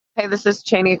Hey, this is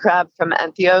Cheney Crab from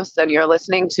Entheos, and you're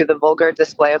listening to the Vulgar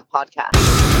Display of Podcasts.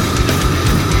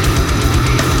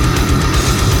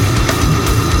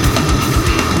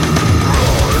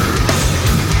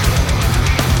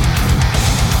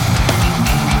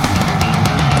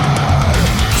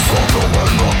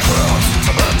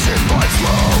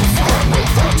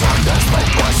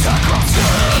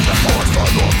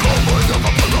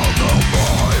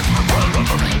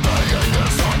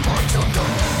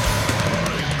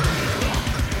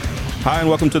 Hi, and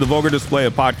welcome to the Vulgar Display,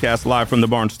 a podcast live from the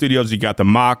Barn Studios. You got the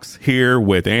Mox here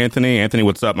with Anthony. Anthony,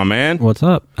 what's up, my man? What's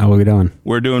up? How are we doing?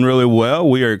 We're doing really well.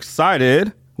 We are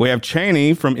excited. We have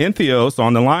Cheney from Entheos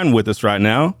on the line with us right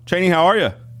now. Cheney, how are you?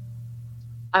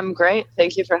 I'm great.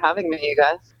 Thank you for having me, you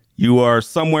guys. You are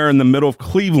somewhere in the middle of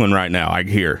Cleveland right now, I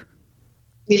hear.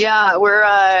 Yeah,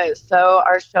 so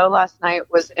our show last night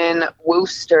was in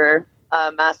Worcester,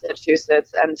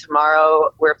 Massachusetts, and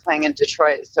tomorrow we're playing in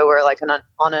Detroit. So we're like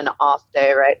on an off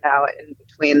day right now in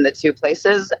between the two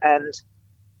places, and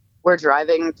we're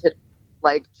driving to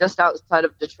like just outside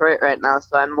of Detroit right now.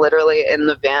 So I'm literally in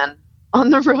the van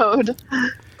on the road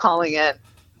calling in.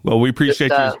 Well, we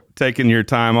appreciate you taking your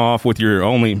time off with your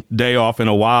only day off in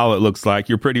a while. It looks like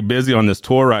you're pretty busy on this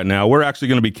tour right now. We're actually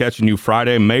going to be catching you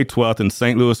Friday, May 12th in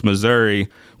St. Louis, Missouri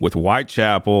with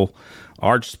Whitechapel,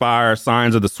 Archspire,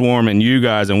 Signs of the Swarm, and you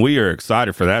guys, and we are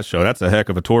excited for that show. That's a heck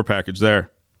of a tour package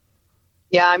there.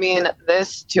 Yeah, I mean,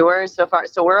 this tour so far,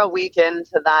 so we're a week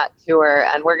into that tour,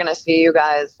 and we're going to see you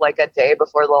guys like a day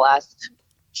before the last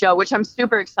show, which I'm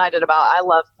super excited about. I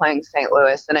love playing St.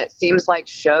 Louis, and it seems like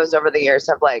shows over the years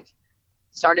have like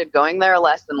started going there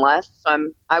less and less.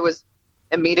 So I was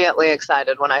immediately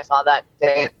excited when I saw that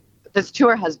date. This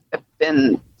tour has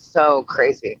been so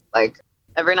crazy. Like,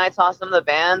 every night's awesome. The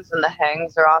bands and the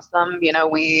hangs are awesome. You know,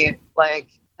 we like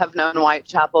have known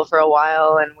Whitechapel for a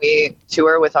while, and we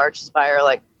tour with Archspire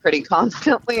like pretty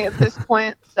constantly at this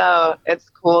point. So it's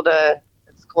cool to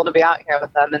be out here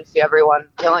with them and see everyone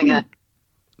killing it.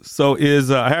 So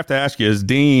I have to ask you, is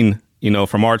Dean,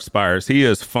 from Archspire, is he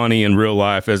as funny in real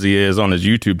life as he is on his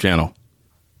YouTube channel?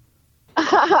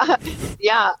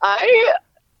 Yeah,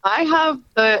 I have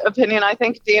the opinion. I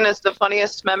think Dean is the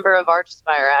funniest member of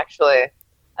Archspire, actually.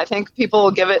 I think people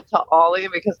will give it to Ollie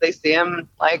because they see him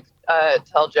like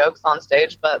tell jokes on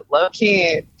stage, but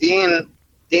low-key, Dean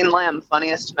Lamb,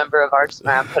 funniest member of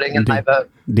Archspire. I'm putting in my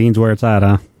vote. Dean's where it's at,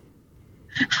 huh?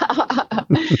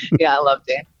 Yeah, I love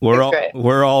Dean.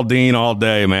 We're all Dean all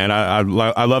day, man. I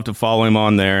love to follow him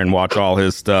on there and watch all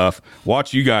his stuff.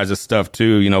 Watch you guys' stuff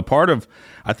too.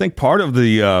 I think part of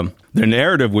the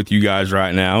narrative with you guys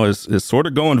right now is sort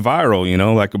of going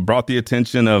viral. Like it brought the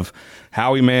attention of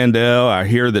Howie Mandel. I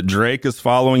hear that Drake is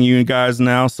following you guys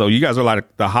now, so you guys are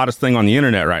like the hottest thing on the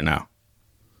internet right now.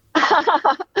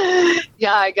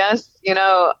 Yeah, I guess,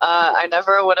 I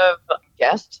never would have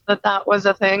guessed that was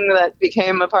a thing that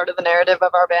became a part of the narrative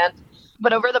of our band.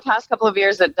 But over the past couple of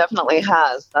years, it definitely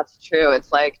has. That's true.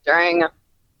 It's like during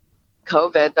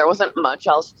COVID, there wasn't much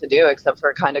else to do except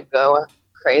for kind of go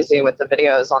crazy with the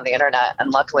videos on the internet.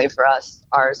 And luckily for us,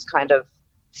 ours kind of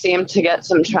seemed to get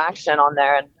some traction on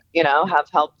there and, have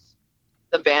helped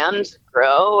the band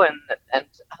grow and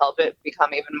help it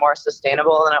become even more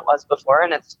sustainable than it was before.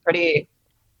 And it's pretty,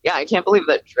 I can't believe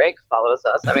that Drake follows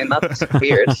us. I mean, that's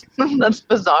weird. That's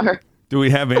bizarre. Do we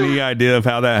have any idea of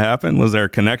how that happened? Was there a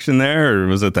connection there, or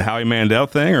was it the Howie Mandel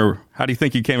thing, or how do you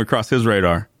think he came across his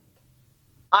radar?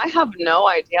 I have no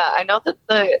idea. I know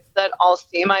that I'll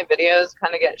see my videos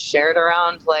kind of get shared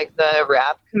around like the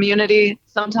rap community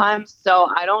sometimes. So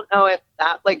I don't know if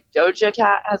that, like, Doja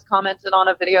Cat has commented on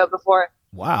a video before.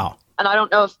 Wow. And I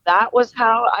don't know if that was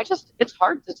how. It's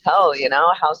hard to tell,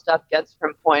 how stuff gets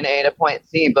from point A to point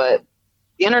C, but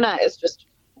the internet is just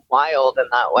wild in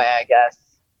that way, I guess.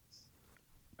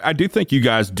 I do think you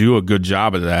guys do a good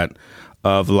job of that,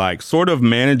 of like sort of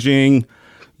managing,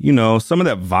 some of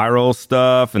that viral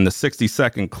stuff and the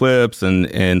 60-second clips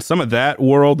and some of that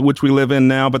world which we live in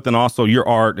now, but then also your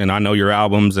art. And I know your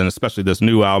albums, and especially this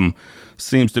new album,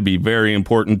 seems to be very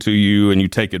important to you, and you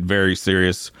take it very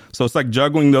serious. So it's like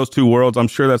juggling those two worlds. I'm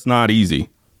sure that's not easy.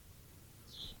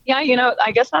 Yeah,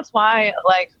 I guess that's why,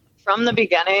 like, from the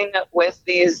beginning with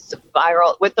these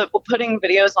with the putting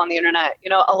videos on the internet,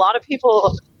 a lot of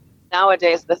people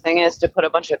nowadays, the thing is to put a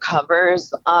bunch of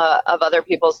covers of other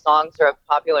people's songs or of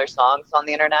popular songs on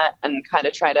the internet and kind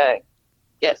of try to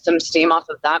get some steam off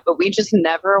of that. But we just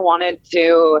never wanted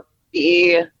to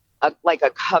be like a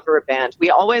cover band.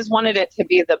 We always wanted it to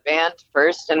be the band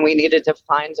first, and we needed to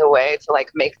find a way to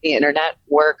like make the internet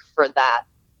work for that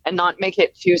and not make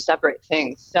it two separate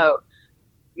things. So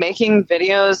making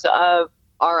videos of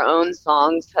our own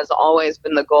songs has always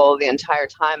been the goal the entire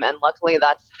time. And luckily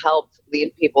that's helped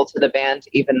lead people to the band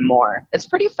even more. It's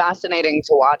pretty fascinating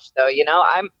to watch though.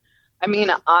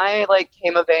 I like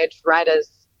came of age right as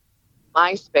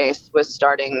MySpace was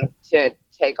starting to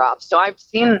take off. So I've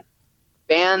seen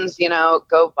bands,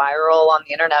 go viral on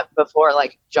the internet before.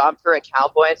 Like Job for a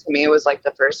Cowboy to me was like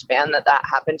the first band that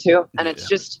happened to. And it's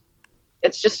just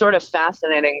sort of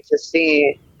fascinating to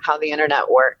see how the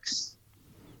internet works.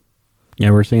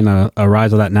 Yeah, we're seeing a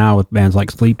rise of that now with bands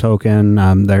like Sleep Token.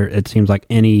 It seems like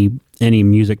any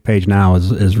music page now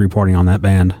is reporting on that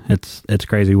band. It's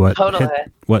crazy what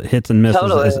hits and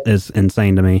misses is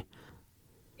insane to me.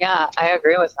 Yeah, I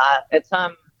agree with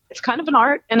that. It's kind of an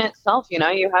art in itself.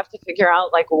 You have to figure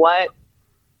out like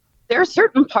there are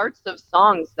certain parts of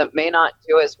songs that may not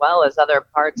do as well as other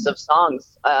parts of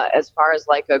songs as far as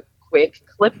like a quick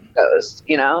clip goes.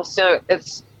 So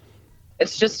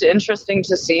it's just interesting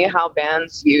to see how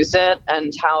bands use it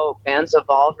and how bands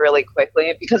evolve really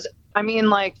quickly. Because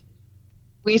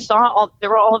we saw there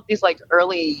were all of these like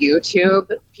early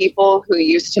YouTube people who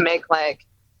used to make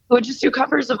who would just do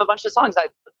covers of a bunch of songs.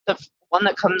 The one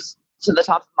that comes to the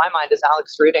top of my mind is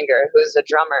Alex Rudinger, who's a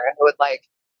drummer who would like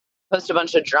post a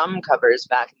bunch of drum covers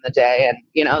back in the day. And,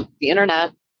 the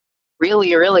internet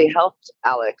really, really helped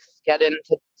Alex get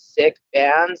into sick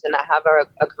bands and have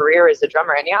a career as a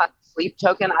drummer. And yeah, Sleep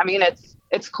Token.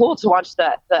 It's cool to watch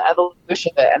the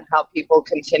evolution of it and how people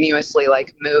continuously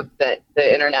like move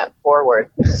the internet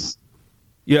forward.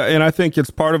 Yeah, and I think it's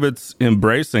part of it's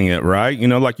embracing it, right?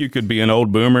 Like you could be an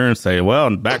old boomer and say,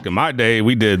 well, back in my day,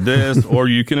 we did this, or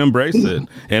you can embrace it.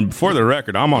 And for the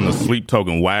record, I'm on the Sleep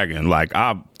Token wagon. Like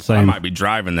I might be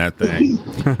driving that thing.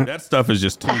 That stuff is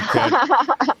just too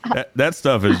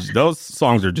catchy. Those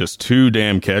songs are just too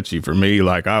damn catchy for me.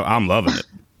 Like I'm loving it.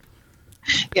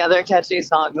 Yeah, they're catchy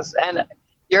songs. And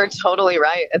you're totally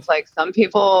right. It's like some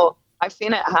people, I've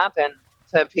seen it happen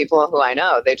to people who I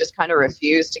know. They just kind of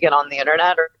refuse to get on the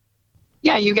internet, or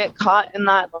you get caught in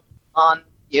that on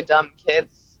you dumb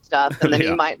kids stuff, and then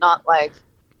you might not like.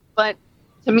 But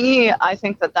to me, I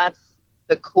think that's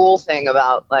the cool thing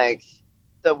about like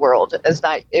the world is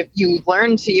that if you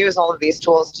learn to use all of these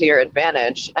tools to your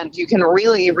advantage, and you can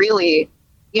really, really,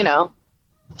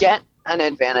 get an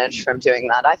advantage from doing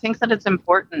that. I think that it's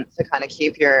important to kind of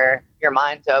keep your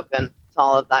mind open to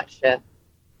all of that shit.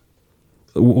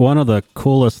 One of the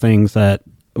coolest things that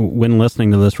when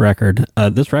listening to this record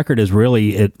is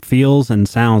really, it feels and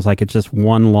sounds like it's just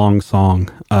one long song.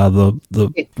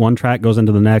 The one track goes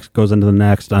into the next,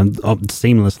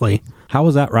 seamlessly. How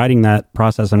was that writing that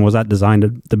process, and was that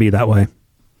designed to be that way?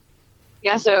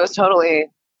 Yes, it was totally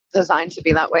designed to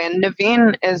be that way. And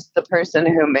Naveen is the person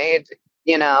who made,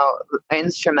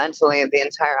 instrumentally the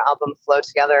entire album flow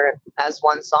together as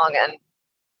one song.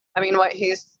 And what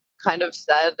he's kind of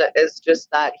said is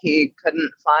just that he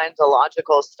couldn't find a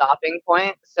logical stopping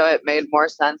point, so it made more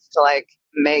sense to like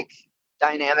make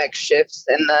dynamic shifts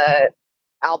in the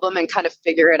album and kind of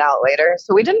figure it out later.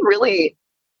 So we didn't really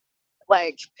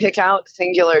like pick out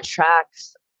singular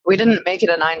tracks. We didn't make it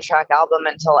a 9-track album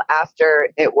until after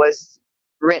it was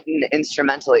written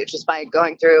instrumentally, just by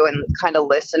going through and kind of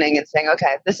listening and saying,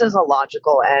 okay, this is a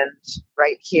logical end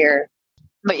right here.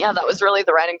 But yeah, that was really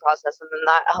the writing process. And then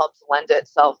that helped lend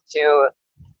itself to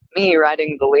me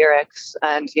writing the lyrics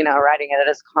and, writing it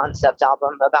as a concept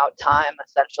album about time,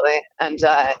 essentially. And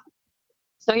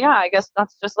so, yeah, I guess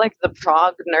that's just like the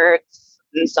prog nerds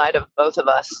inside of both of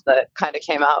us that kind of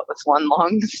came out with one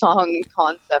long song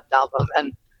concept album.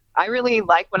 And I really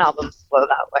like when albums flow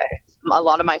that way. A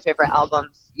lot of my favorite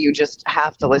albums, you just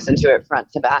have to listen to it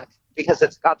front to back because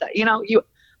it's got that,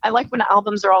 I like when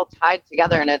albums are all tied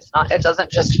together and it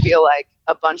doesn't just feel like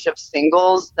a bunch of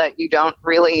singles that you don't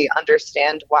really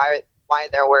understand why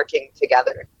they're working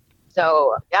together.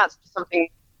 So yeah, it's something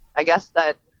I guess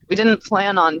that we didn't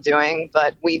plan on doing,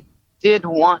 but we did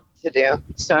want to do.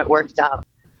 So it worked out.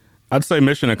 I'd say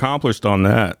mission accomplished on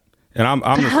that. And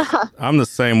I'm the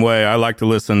same way. I like to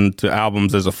listen to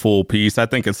albums as a full piece. I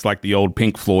think it's like the old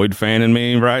Pink Floyd fan in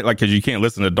me, right? Like, because you can't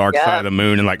listen to Dark Side of the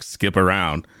Moon and like skip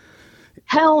around.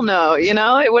 Hell no,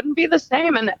 it wouldn't be the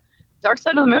same. And Dark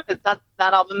Side of the Moon, that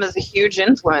album is a huge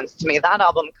influence to me. That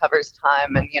album covers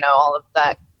time and, all of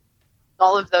that,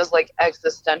 all of those like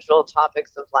existential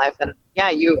topics of life. And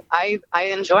yeah, I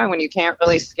enjoy when you can't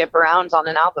really skip around on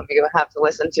an album. You have to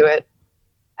listen to it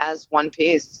as one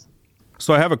piece.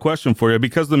 So I have a question for you.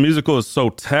 Because the musical is so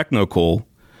technical,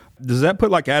 does that put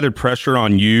like added pressure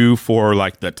on you for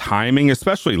like the timing,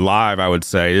 especially live, I would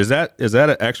say? Is that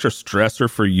an extra stressor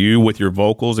for you with your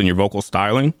vocals and your vocal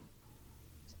styling?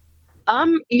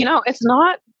 It's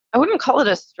not I wouldn't call it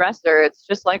a stressor. It's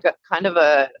just like a kind of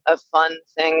a fun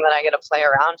thing that I get to play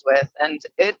around with. And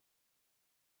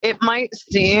it might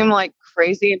seem like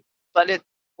crazy, but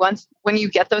when you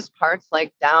get those parts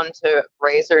like down to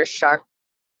razor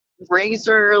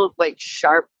like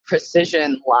sharp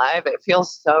precision live, it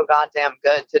feels so goddamn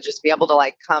good to just be able to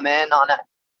like come in on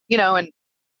and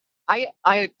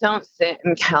I don't sit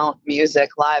and count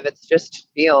music live. It's just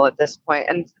feel at this point,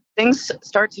 and things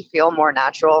start to feel more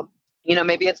natural.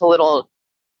 Maybe it's a little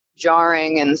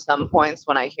jarring in some points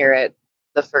when I hear it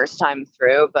the first time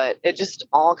through, but it just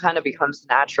all kind of becomes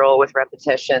natural with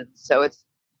repetition. So it's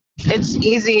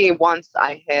easy once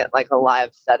I hit like a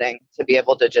live setting to be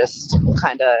able to just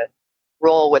kind of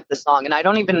roll with the song. And I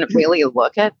don't even really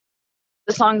look at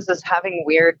the songs as having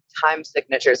weird time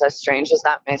signatures, as strange as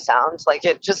that may sound. Like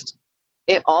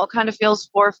it all kind of feels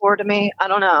 4/4 to me. I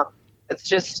don't know.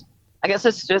 I guess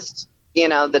it's just,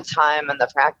 the time and the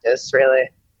practice, really.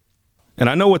 And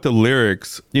I know with the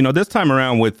lyrics, this time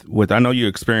around with I know you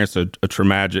experienced a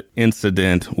traumatic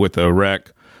incident with a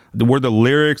wreck. Were the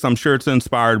lyrics, I'm sure it's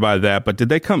inspired by that, but did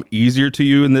they come easier to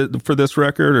you for this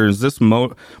record, or is this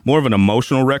more of an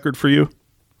emotional record for you?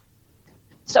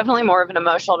 It's definitely more of an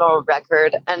emotional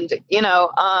record. And,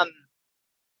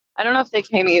 I don't know if they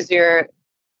came easier.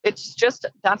 It's just,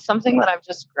 that's something that I've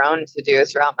just grown to do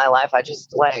throughout my life. I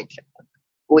just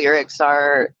lyrics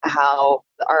are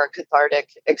a cathartic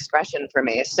expression for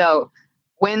me. So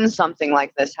when something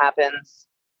like this happens,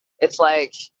 it's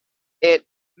like, it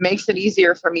makes it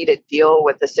easier for me to deal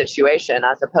with the situation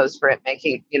as opposed for it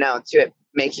making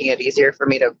it easier for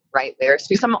me to write lyrics,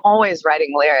 because I'm always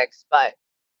writing lyrics, but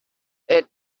it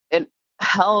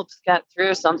helps get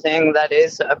through something that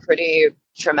is a pretty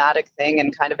traumatic thing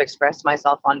and kind of express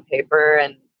myself on paper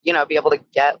and, be able to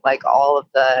get like all of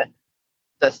the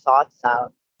thoughts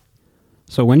out.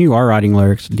 So when you are writing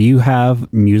lyrics, do you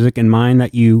have music in mind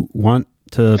that you want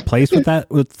to place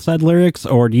with said lyrics,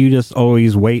 or do you just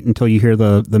always wait until you hear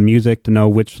the music to know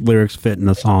which lyrics fit in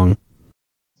the song?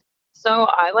 So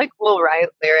I will write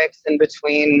lyrics in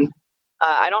between.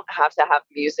 I don't have to have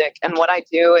music. And what I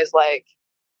do is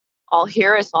I'll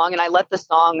hear a song and I let the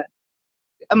song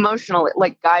emotionally,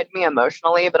 guide me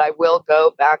emotionally, but I will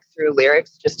go back through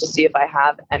lyrics just to see if I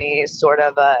have any sort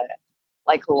of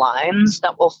lines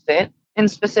that will fit in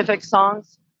specific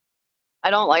songs. I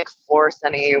don't force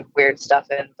any weird stuff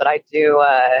in, but I do.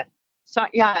 So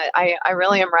yeah, I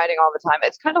really am writing all the time.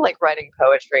 It's kind of like writing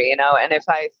poetry, and if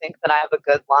I think that I have a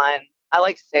good line,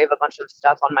 I save a bunch of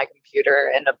stuff on my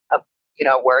computer in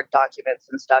a Word documents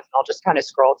and stuff, and I'll just kind of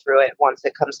scroll through it once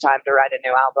it comes time to write a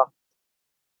new album.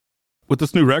 With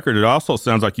this new record, it also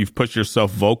sounds like you've pushed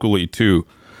yourself vocally too.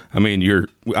 I mean,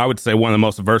 I would say, one of the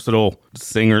most versatile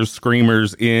singers,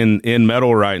 screamers in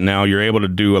metal right now. You're able to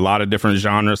do a lot of different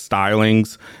genre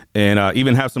stylings and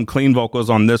even have some clean vocals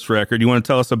on this record. You want to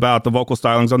tell us about the vocal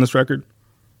stylings on this record?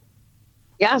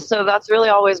 Yeah, so that's really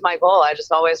always my goal. I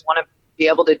just always want to be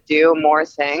able to do more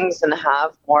things and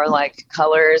have more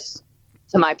colors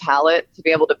to my palette to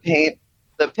be able to paint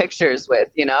the pictures with.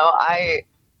 I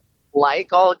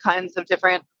like all kinds of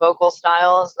different vocal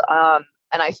styles.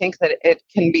 And I think that it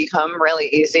can become really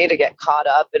easy to get caught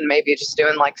up in maybe just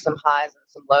doing some highs and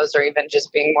some lows, or even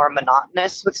just being more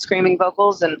monotonous with screaming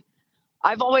vocals. And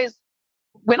I've always,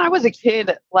 when I was a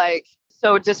kid,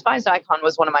 so Despised Icon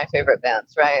was one of my favorite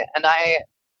bands, right? And I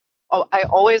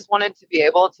always wanted to be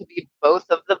able to be both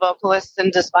of the vocalists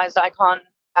in Despised Icon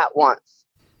at once.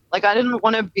 I didn't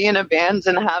want to be in a band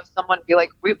and have someone be like,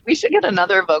 we should get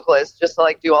another vocalist just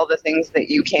to do all the things that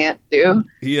you can't do.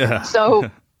 Yeah.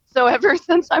 So ever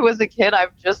since I was a kid,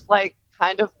 I've just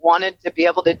kind of wanted to be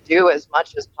able to do as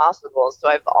much as possible. So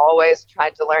I've always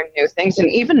tried to learn new things.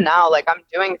 And even now, I'm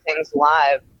doing things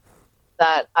live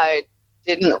that I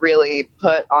didn't really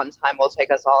put on Time Will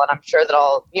Take Us All. And I'm sure that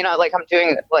I'm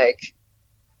doing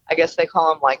I guess they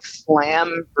call them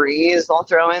slam breeze. I'll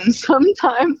throw in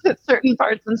sometimes at certain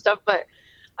parts and stuff, but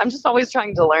I'm just always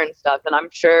trying to learn stuff. And I'm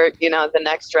sure, the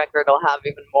next record will have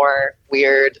even more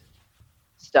weird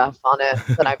stuff on it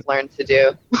that I've learned to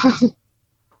do.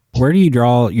 Where do you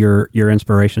draw your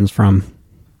inspirations from?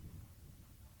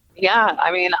 Yeah,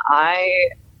 I mean, I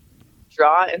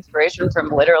draw inspiration from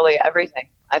literally everything.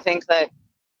 I think that,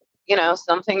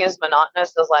 something as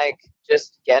monotonous as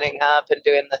just getting up and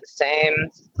doing the same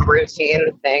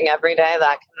routine thing every day,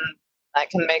 that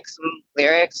can make some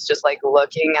lyrics. Just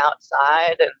looking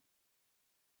outside and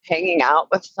hanging out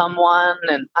with someone,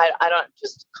 and I don't,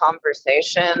 just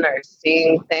conversation or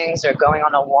seeing things or going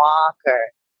on a walk or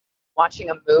watching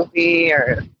a movie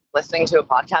or listening to a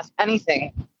podcast,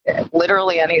 anything,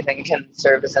 literally anything can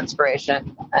serve as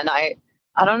inspiration. And I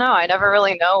I don't know. I never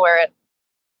really know where it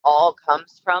all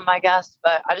comes from, I guess,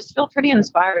 but I just feel pretty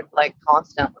inspired, like,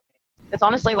 constantly. It's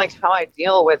honestly like how I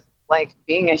deal with like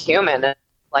being a human. And,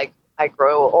 like, I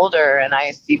grow older and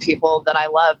I see people that I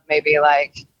love maybe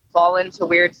like fall into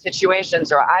weird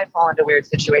situations, or I fall into weird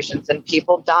situations, and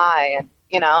people die, and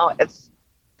it's.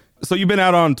 So you've been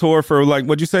out on tour for, like,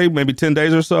 what'd you say, maybe 10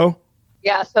 days or so?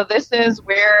 Yeah, so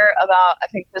we're about, I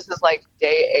think this is like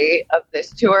day 8 of this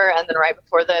tour, and then right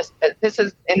before this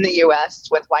is in the U.S.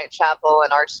 with Whitechapel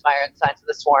and Archspire and Signs of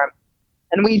the Swarm,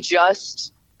 and we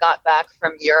just got back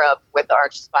from Europe with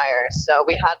Archspire, so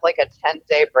we had like a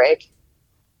 10-day break,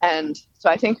 and so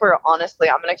I think I'm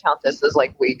going to count this as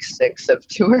like week 6 of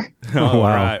tour. Oh,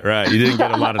 wow. Right. You didn't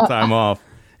get a lot of time off.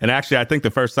 And actually, I think the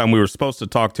first time we were supposed to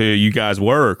talk to you, you guys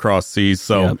were across seas,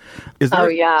 so.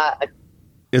 Yep.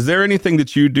 Is there anything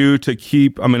that you do to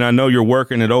keep, I mean, I know you're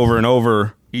working it over and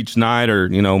over each night or,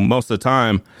 most of the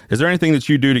time. Is there anything that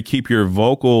you do to keep your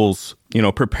vocals,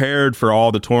 prepared for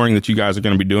all the touring that you guys are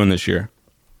going to be doing this year?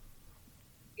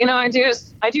 I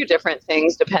do different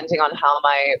things depending on how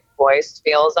my voice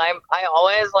feels. I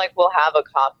always like will have a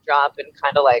cough drop and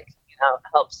kind of like,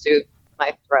 help soothe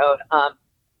my throat. I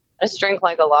just drink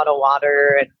like a lot of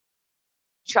water and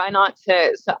try not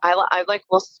to, so I like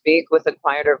will speak with a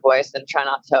quieter voice and try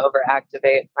not to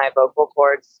overactivate my vocal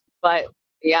cords. But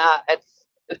yeah, it's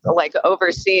like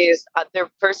overseas, the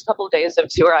first couple of days of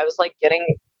tour, I was like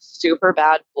getting super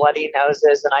bad bloody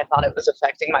noses, and I thought it was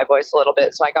affecting my voice a little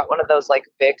bit. So I got one of those like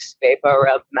Vicks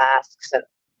VapoRub masks, and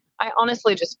I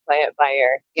honestly just play it by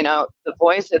ear. The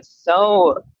voice, it's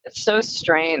so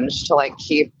strange to like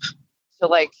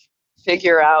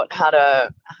figure out how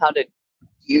to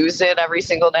use it every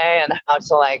single day and how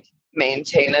to like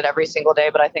maintain it every single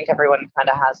day. But I think everyone kind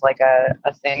of has like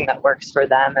a thing that works for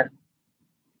them. And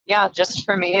yeah, just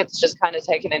for me, it's just kind of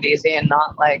taking it easy and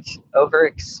not like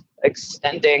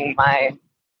extending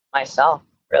myself,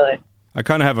 really. I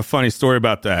kind of have a funny story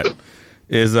about that.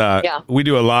 We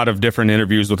do a lot of different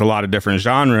interviews with a lot of different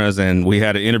genres, and we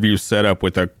had an interview set up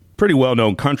with a pretty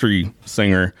well-known country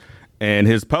singer, and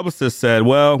his publicist said,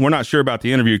 well, we're not sure about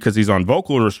the interview because he's on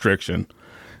vocal restriction.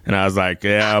 And I was like,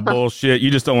 yeah, bullshit. You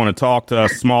just don't want to talk to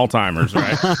us small timers,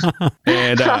 right?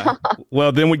 And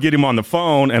then we get him on the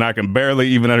phone, and I can barely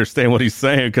even understand what he's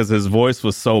saying because his voice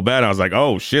was so bad. I was like,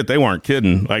 oh shit, they weren't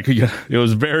kidding. Like, it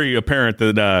was very apparent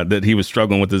that he was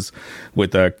struggling with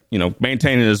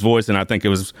maintaining his voice. And I think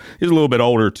he's a little bit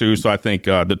older too, so I think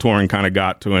the touring kind of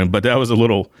got to him. But that was a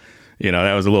little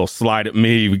slight at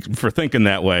me for thinking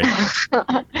that way.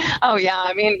 Oh yeah,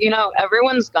 I mean,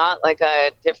 everyone's got like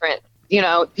a different.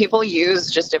 People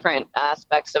use just different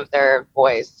aspects of their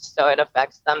voice, so it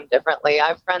affects them differently. I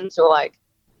have friends who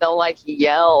they'll like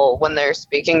yell when they're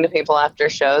speaking to people after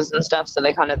shows and stuff, so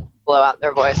they kind of blow out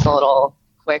their voice a little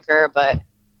quicker. But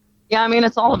yeah, I mean,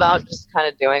 it's all about just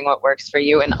kind of doing what works for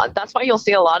you. And that's why you'll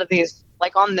see a lot of these,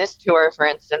 like on this tour, for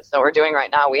instance, that we're doing right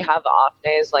now, we have off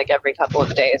days like every couple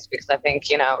of days, because I think,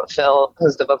 Phil,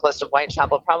 who's the vocalist of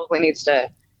Whitechapel, probably needs to,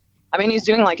 I mean, he's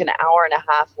doing like an hour and a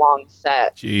half long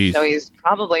set. Jeez. So he's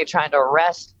probably trying to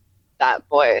rest that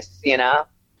voice, You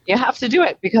have to do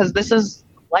it because this is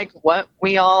like what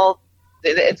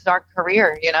it's our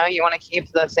career, You want to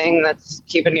keep the thing that's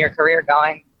keeping your career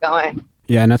going.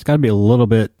 Yeah, and that's got to be a little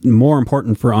bit more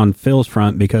important on Phil's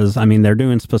front because, I mean, they're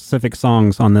doing specific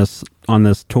songs on this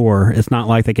tour. It's not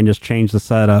like they can just change the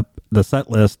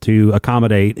set list to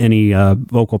accommodate any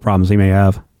vocal problems he may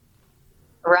have.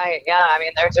 Right. Yeah. I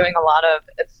mean, they're doing he's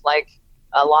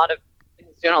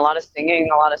doing a lot of singing,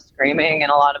 a lot of screaming,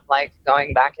 and a lot of like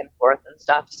going back and forth and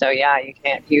stuff. So yeah,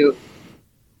 you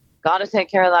got to take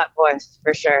care of that voice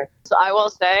for sure. So I will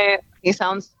say he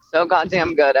sounds so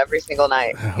goddamn good every single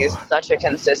night. He's such a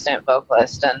consistent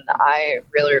vocalist, and I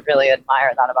really, really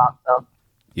admire that about Phil.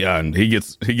 Yeah, and he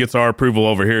gets our approval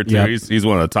over here too. Yep. He's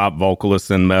one of the top vocalists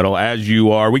in metal, as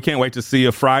you are. We can't wait to see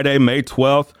you Friday, May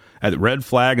 12th. At the Red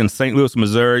Flag in St. Louis,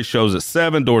 Missouri. Shows at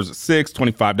 7, doors at 6,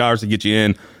 $25 to get you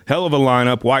in. Hell of a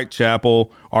lineup.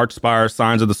 Whitechapel, Archspire,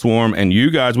 Signs of the Swarm, and you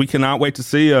guys. We cannot wait to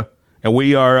see you. And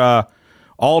we are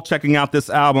all checking out this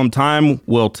album. Time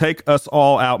Will Take Us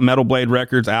All Out. Metal Blade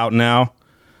Records out now.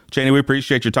 Cheney, we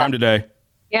appreciate your time today.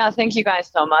 Yeah, thank you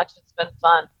guys so much. It's been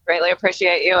fun. Greatly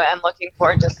appreciate you, and looking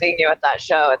forward to seeing you at that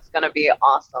show. It's going to be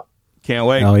awesome. Can't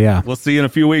wait. Oh yeah. We'll see you in a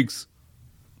few weeks.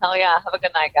 Hell yeah. Have a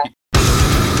good night, guys.